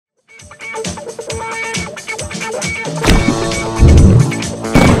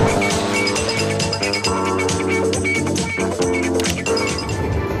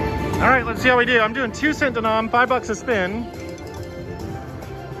how we do. I'm doing 2 cent denom, $5 a spin.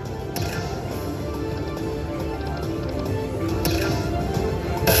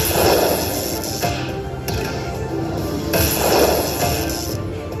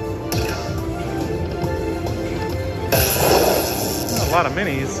 A lot of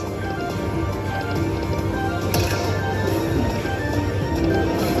minis.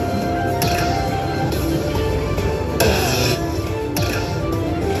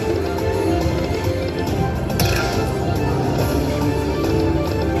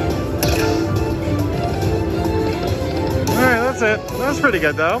 It. That's pretty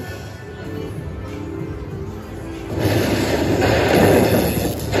good though.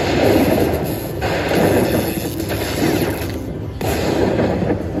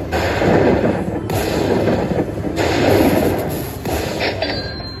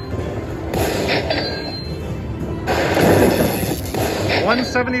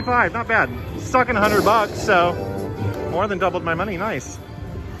 $175, not bad. Stuck in $100, so more than doubled my money. Nice.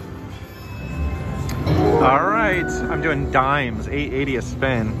 All right, I'm doing dimes, $8.80 a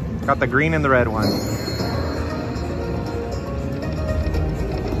spin. Got the green and the red one.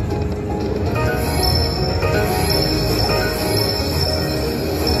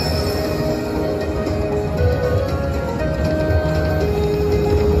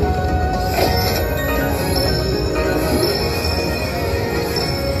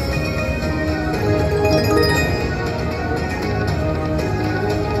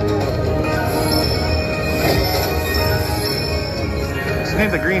 Need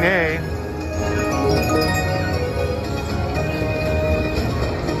the green A.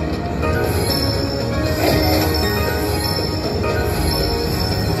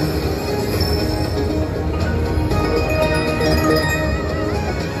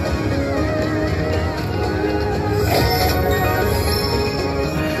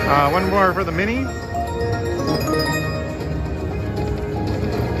 One more for the mini.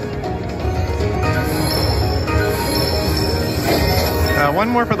 One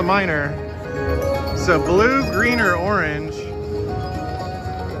more for the minor. So blue, green, or orange.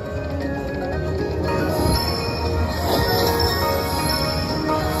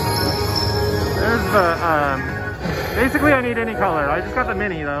 There's the, basically I need any color. I just got the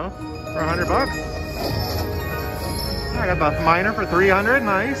mini though, for $100. I got the minor for $300,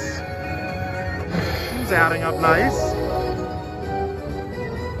 nice. It's adding up nice.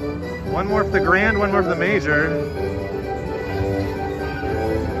 One more for the grand, one more for the major.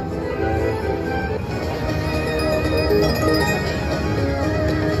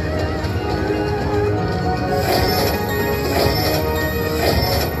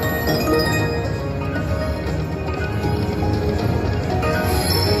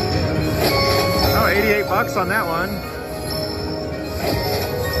 Oh, $88 on that one.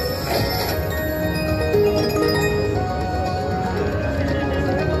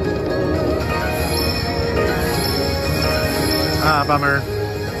 Ah, bummer.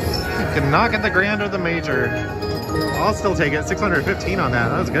 Could not get the grand or the major. I'll still take it. 615 on that.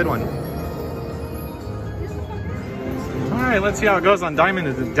 That was a good one. All right, let's see how it goes on diamond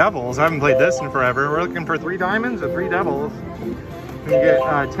and devils. I haven't played this in forever. We're looking for 3 diamonds or 3 devils. We get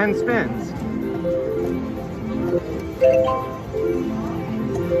 10 spins.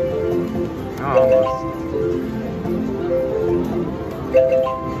 Oh, almost.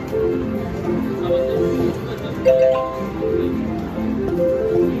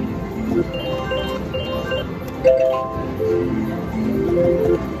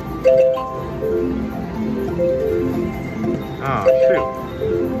 Oh, shoot.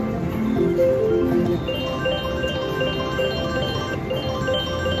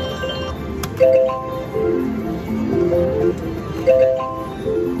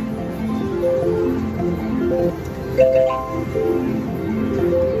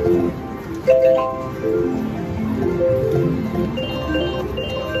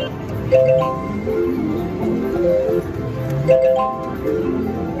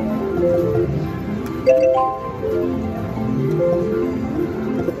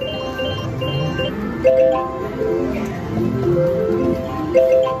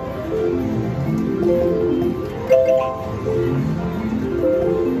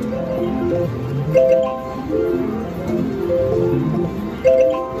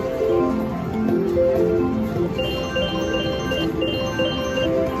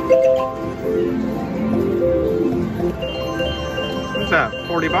 What's that,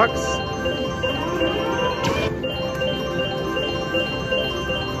 $40?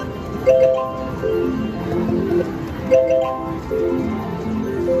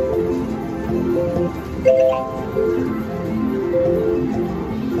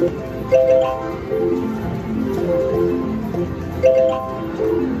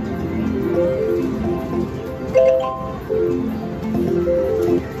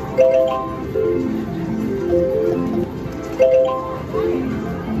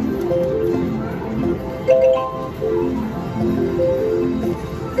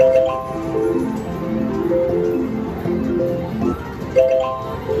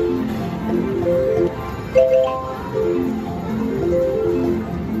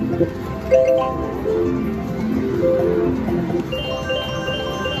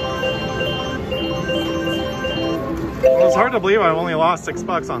 Well, it's hard to believe I've only lost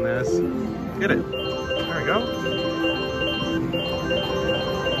 $6 on this. Get it. There we go.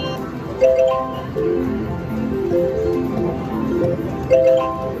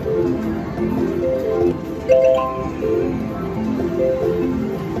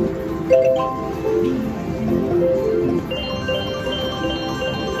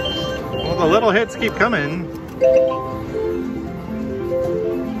 Well, the little hits keep coming.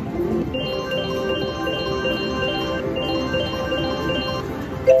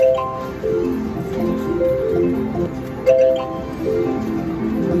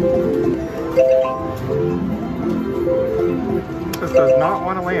 This does not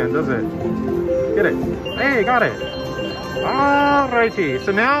want to land, does it? Get it. Hey, got it. Alrighty.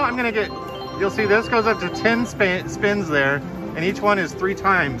 So now I'm going to get, you'll see this goes up to 10 spins there, and each one is 3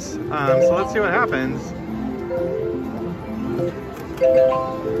 times. So let's see what happens.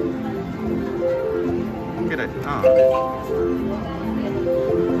 Get it.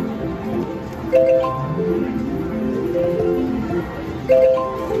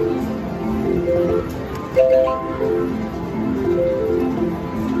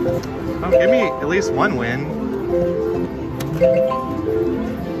 Oh, give me at least one win.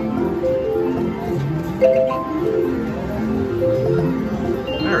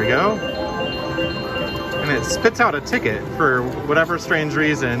 There we go. And it spits out a ticket for whatever strange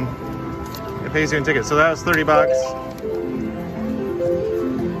reason. It pays you in tickets. So that was $30.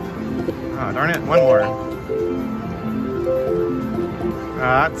 Oh, darn it. One more.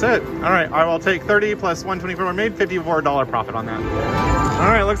 That's it. All right, I will take 30 plus 124. Made $54 profit on that. All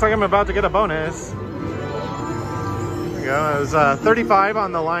right, looks like I'm about to get a bonus. There we go. It was 35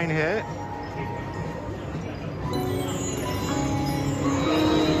 on the line hit.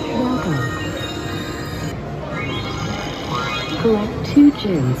 Collect 2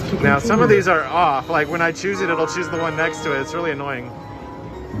 gems to continue. Now, some of these are off. Like when I choose it, it'll choose the one next to it. It's really annoying.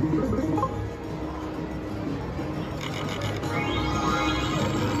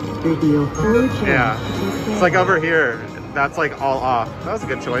 Reveal 4 gems. Yeah, it's like over here. That's like all off. That was a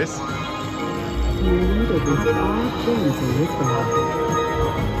good choice. You need at least 5 gems in this round.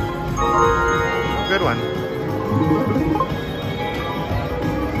 Good one.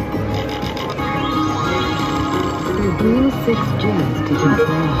 Reveal 6 gems to complete.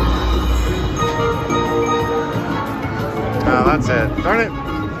 Oh, that's it. Darn it.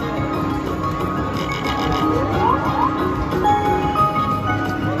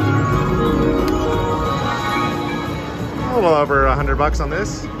 A little over $100 on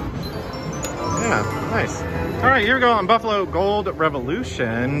this. Yeah, nice. All right, here we go on Buffalo Gold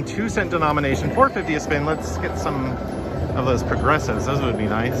Revolution. 2-cent denomination, $4.50 a spin. Let's get some of those progressives. Those would be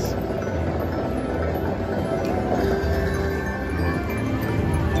nice.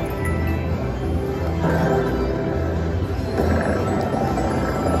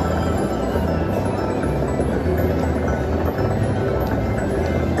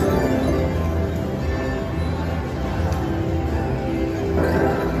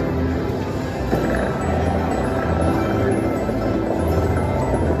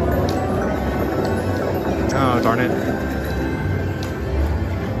 Oh, darn it.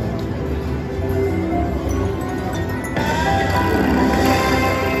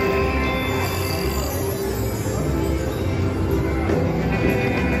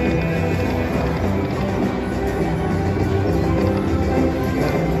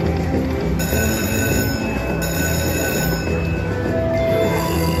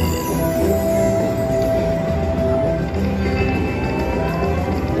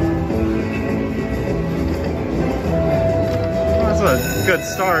 Good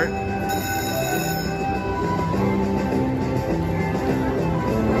start.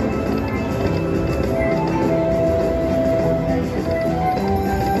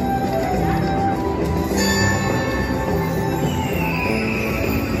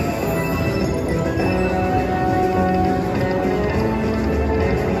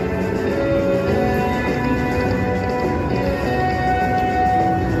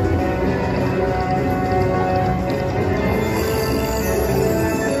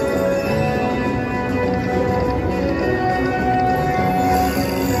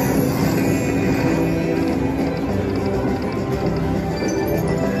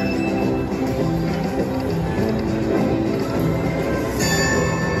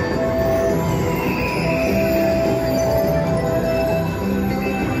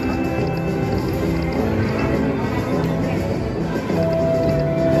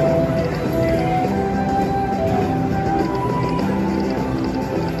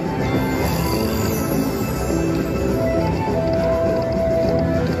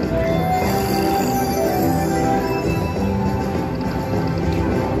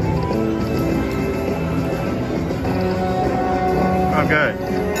 good.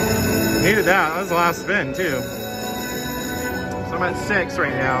 Needed that. That was the last spin too. So I'm at 6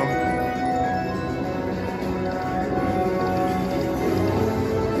 right now.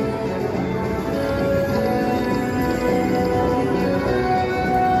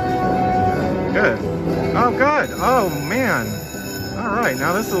 Good. Oh, good. Oh, man. All right,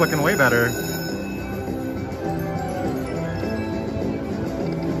 now this is looking way better.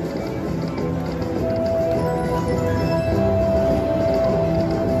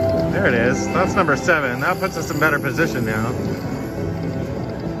 There it is. That's number 7. That puts us in better position now.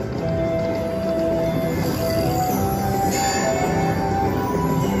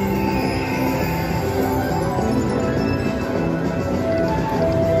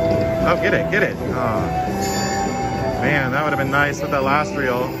 Oh, get it, get it. Oh. Man, that would have been nice with that last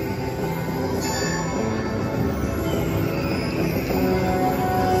reel.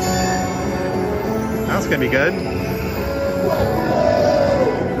 That's gonna be good.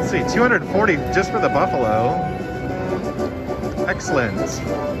 Let's see, 240 just for the buffalo. Excellent.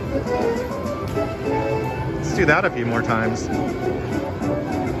 Let's do that a few more times.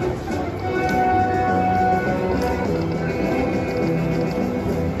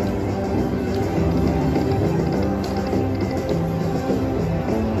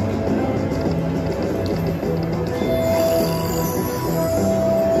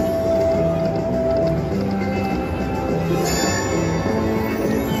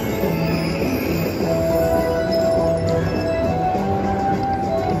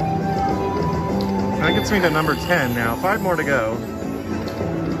 That gets me to number 10 now. 5 more to go.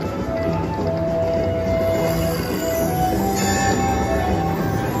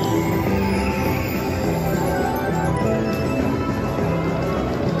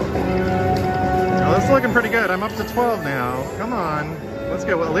 Well, this is looking pretty good. I'm up to 12 now. Come on. Let's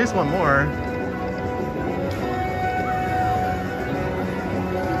get at least one more.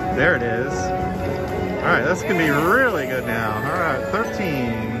 There it is. All right, this can be really good now. All right,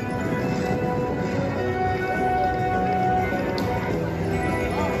 13.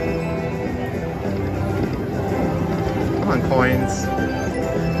 On coins.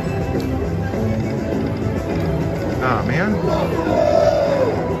 Oh man.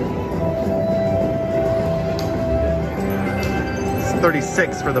 It's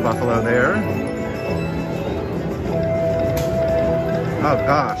 36 for the buffalo there. Oh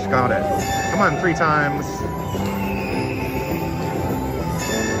gosh, got it. Come on, 3 times.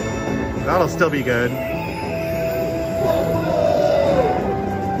 That'll still be good.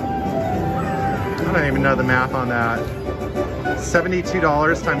 I don't even know the math on that.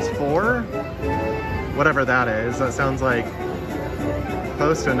 $72 times 4? Whatever that is. That sounds like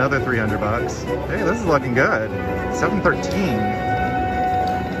close to another 300 bucks. Hey, this is looking good. 713.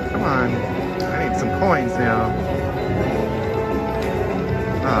 Come on. I need some coins now.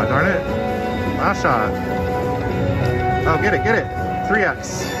 Oh, darn it. Last shot. Oh, get it, get it.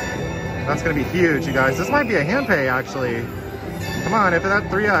 3x. That's going to be huge, you guys. This might be a hand pay, actually. Come on, if that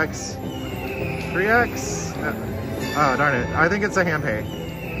 3x. 3x? Oh, darn it. I think it's a hand pay.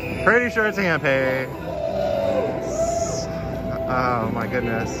 Pretty sure it's a hand pay. Oh, my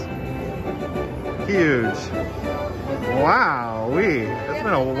goodness. Huge. Wow-wee. It's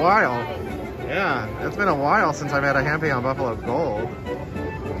been a while. Yeah, it's been a while since I've had a hand pay on Buffalo Gold.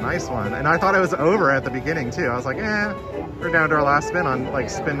 Nice one. And I thought it was over at the beginning, too. I was like, eh, we're down to our last spin on, like,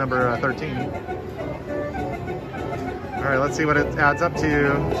 spin number 13. All right, let's see what it adds up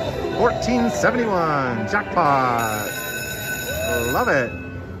to. 1471, jackpot. Love it.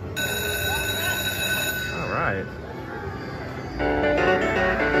 All right.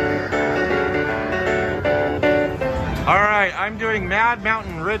 All right, I'm doing Mad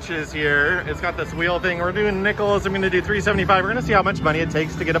Mountain Riches here. It's got this wheel thing. We're doing nickels. I'm gonna do 375. We're gonna see how much money it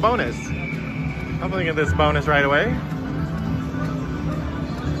takes to get a bonus. I'm gonna get this bonus right away.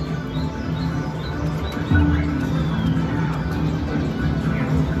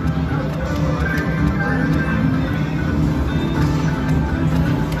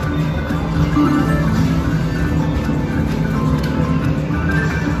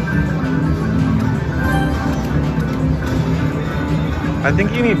 I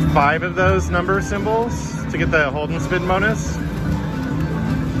think you need 5 of those number symbols to get the hold and spin bonus.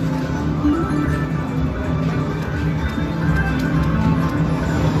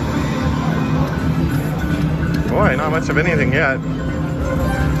 Boy, not much of anything yet.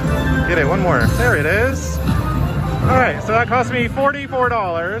 Get it, one more. There it is. All right, so that cost me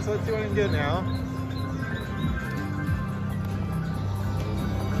 $44. Let's see what I can get now.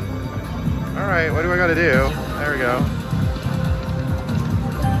 All right, what do I gotta do? There we go.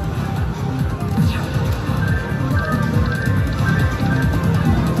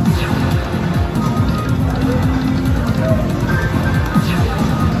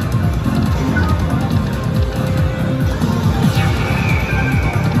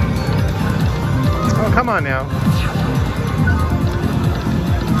 on now.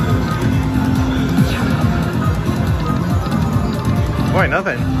 Boy,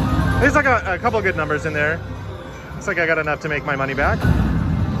 nothing. At least I got a couple good numbers in there. Looks like I got enough to make my money back.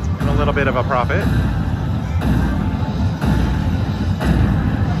 And a little bit of a profit.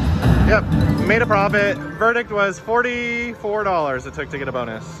 Yep, made a profit. Verdict was $44 it took to get a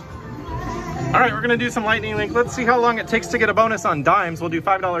bonus. All right, we're gonna do some lightning link. Let's see how long it takes to get a bonus on dimes. We'll do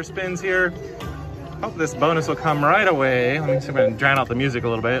 $5 spins here. Hope this bonus will come right away. Let me see if I can drown out the music a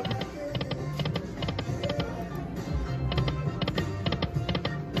little bit.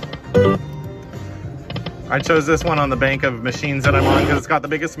 I chose this one on the bank of machines that I'm on because it's got the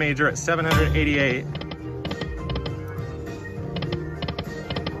biggest major at 788.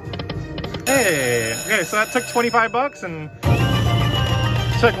 Hey, okay, so that took 25 bucks and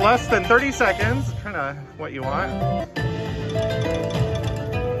took less than 30 seconds. Kind of what you want.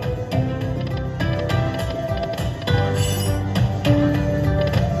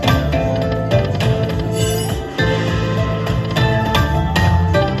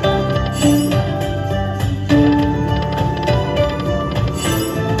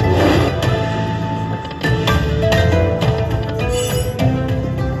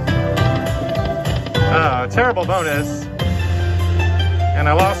 Terrible bonus, and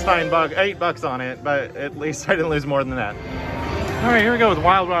I lost $8 bucks on it, but at least I didn't lose more than that. All right, here we go with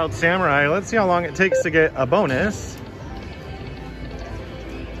Wild Wild Samurai. Let's see how long it takes to get a bonus.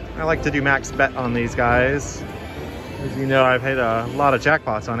 I like to do max bet on these guys. As you know, I've hit a lot of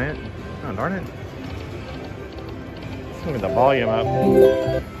jackpots on it. Oh, darn it. Let's move the volume up.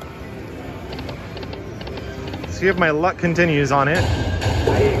 See if my luck continues on it.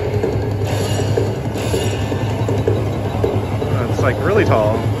 It's like really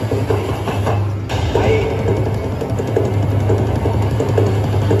tall.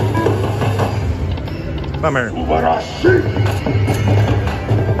 Bummer.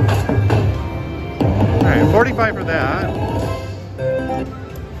 Alright, 45 for that.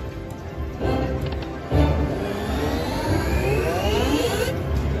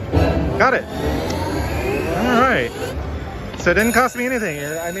 Got it. Alright. So it didn't cost me anything.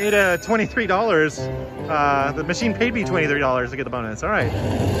 I made $23. The machine paid me $23 to get the bonus. All right,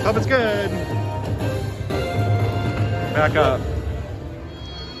 hope it's good. Back up.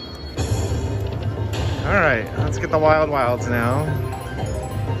 All right, let's get the Wild Wilds now.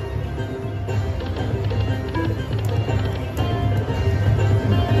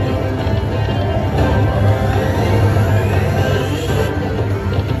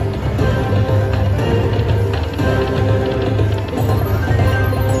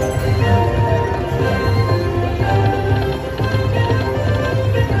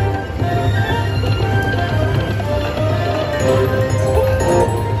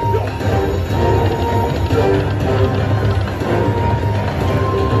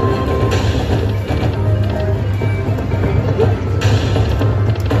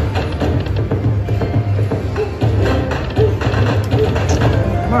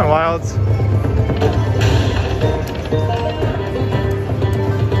 Come on, Wilds.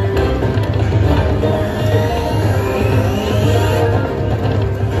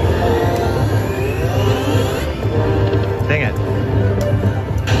 Dang it.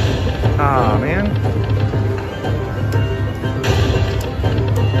 Aw, man.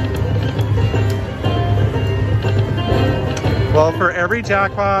 Well, for every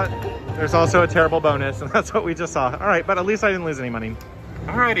jackpot, there's also a terrible bonus, and that's what we just saw. All right, but at least I didn't lose any money.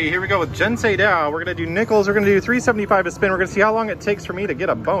 Alrighty, here we go with Jensei Dow. We're gonna do nickels. We're gonna do $3.75 a spin. We're gonna see how long it takes for me to get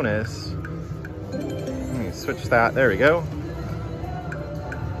a bonus. Let me switch that. There we go.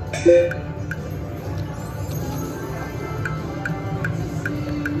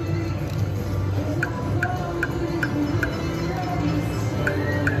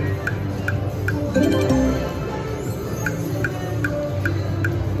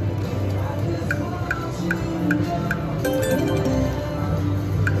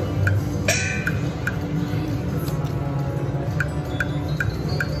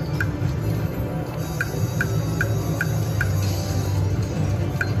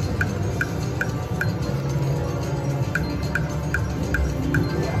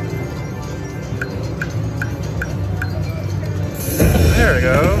 There we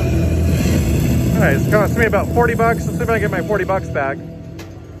go. All right, it's cost me about 40 bucks. Let's see if I can get my 40 bucks back.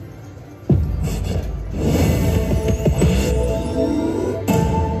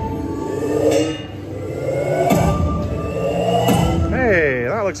 Hey,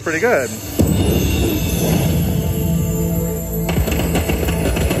 that looks pretty good.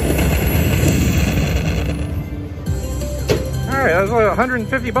 All right, that was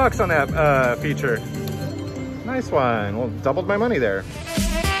 150 bucks on that feature. Nice one. Well, doubled my money there.